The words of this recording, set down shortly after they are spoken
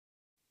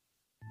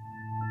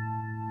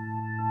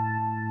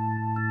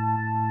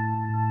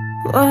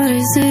What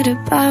is it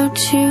about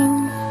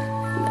you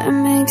that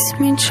makes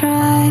me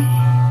try,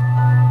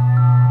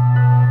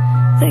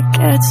 that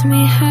gets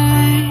me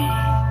high,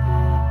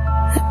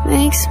 that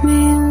makes me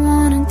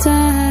wanna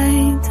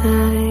die,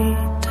 die,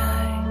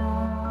 die?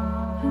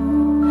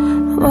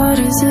 What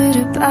is it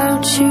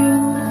about you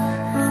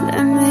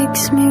that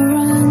makes me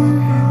run,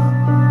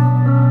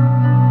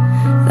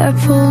 that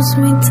pulls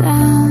me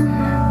down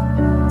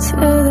to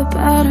the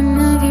bottom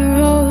of your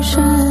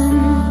ocean?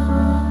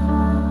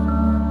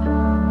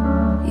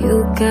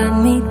 You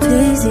got me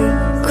dizzy,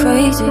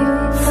 crazy,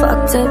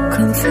 fucked up,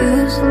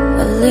 confused,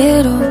 a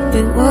little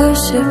bit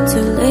worshipped,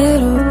 a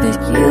little bit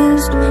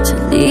used. To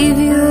leave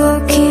you or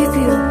keep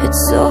you,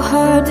 it's so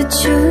hard to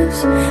choose.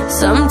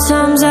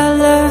 Sometimes I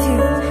love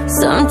you,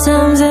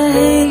 sometimes I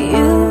hate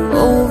you.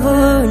 Over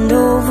and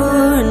over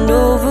and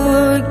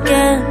over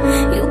again,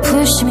 you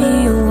push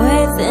me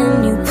away,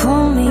 then you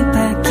pull me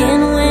back in.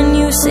 When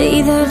you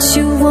say that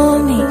you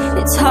want me,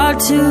 it's hard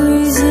to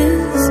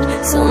resist.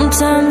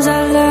 Sometimes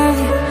I love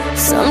you,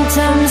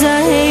 sometimes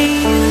I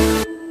hate you.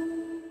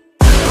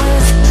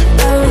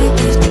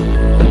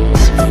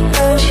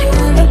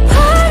 A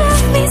part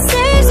of me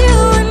saves you,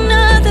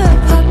 another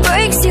part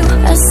breaks you.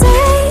 I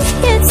say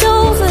it's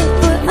over,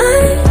 but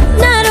I'm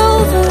not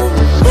over.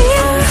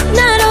 We're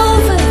not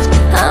over.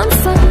 I'm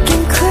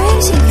fucking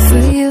crazy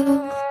for you.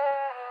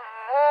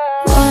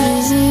 What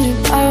is it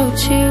about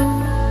you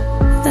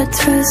that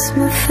twists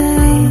my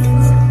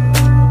faith,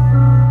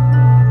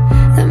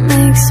 that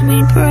makes me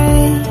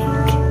break?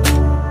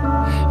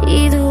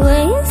 Either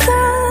way, it's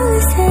all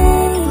the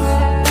same.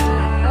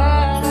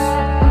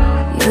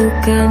 You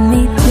got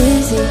me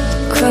dizzy,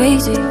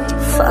 crazy,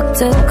 fucked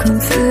up,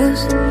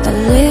 confused, a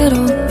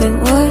little bit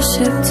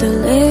worshipped, a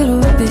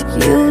little bit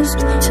used.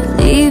 To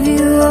leave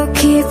you or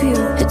keep you,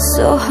 it's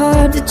so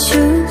hard to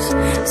choose.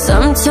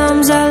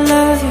 Sometimes I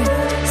love you,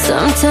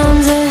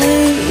 sometimes I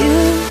hate you.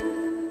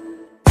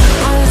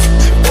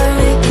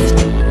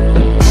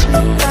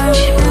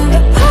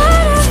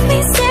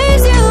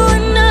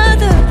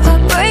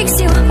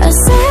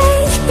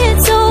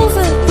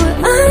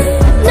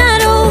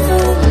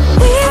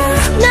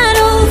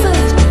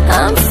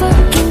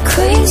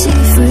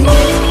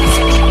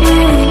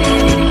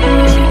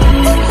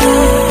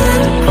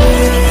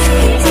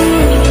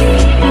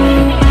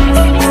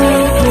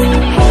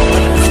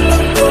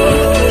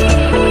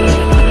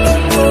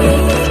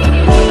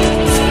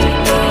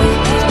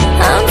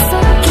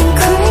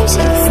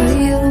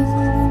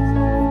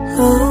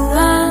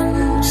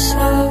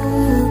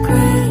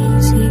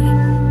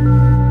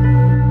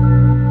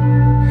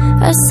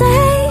 I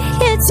say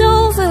it's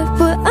over,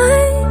 but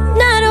I'm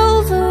not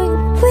over.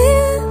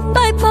 We're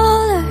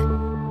bipolar.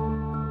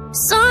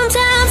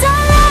 Sometimes I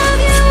love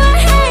you, I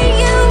hate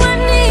you, I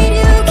need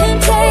you,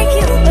 can't take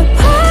you. A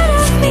part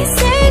of me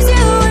saves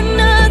you,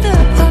 another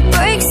part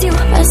breaks you.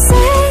 I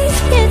say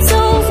it's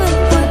over,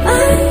 but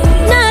I'm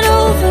not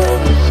over.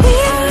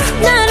 We're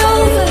not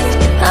over.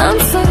 I'm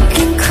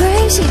fucking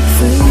crazy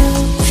for you.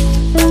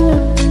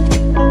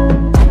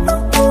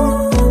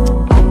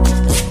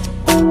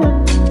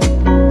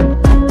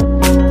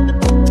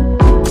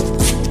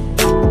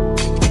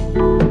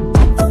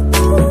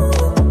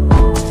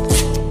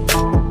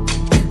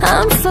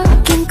 I'm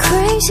fucking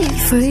crazy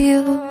for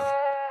you.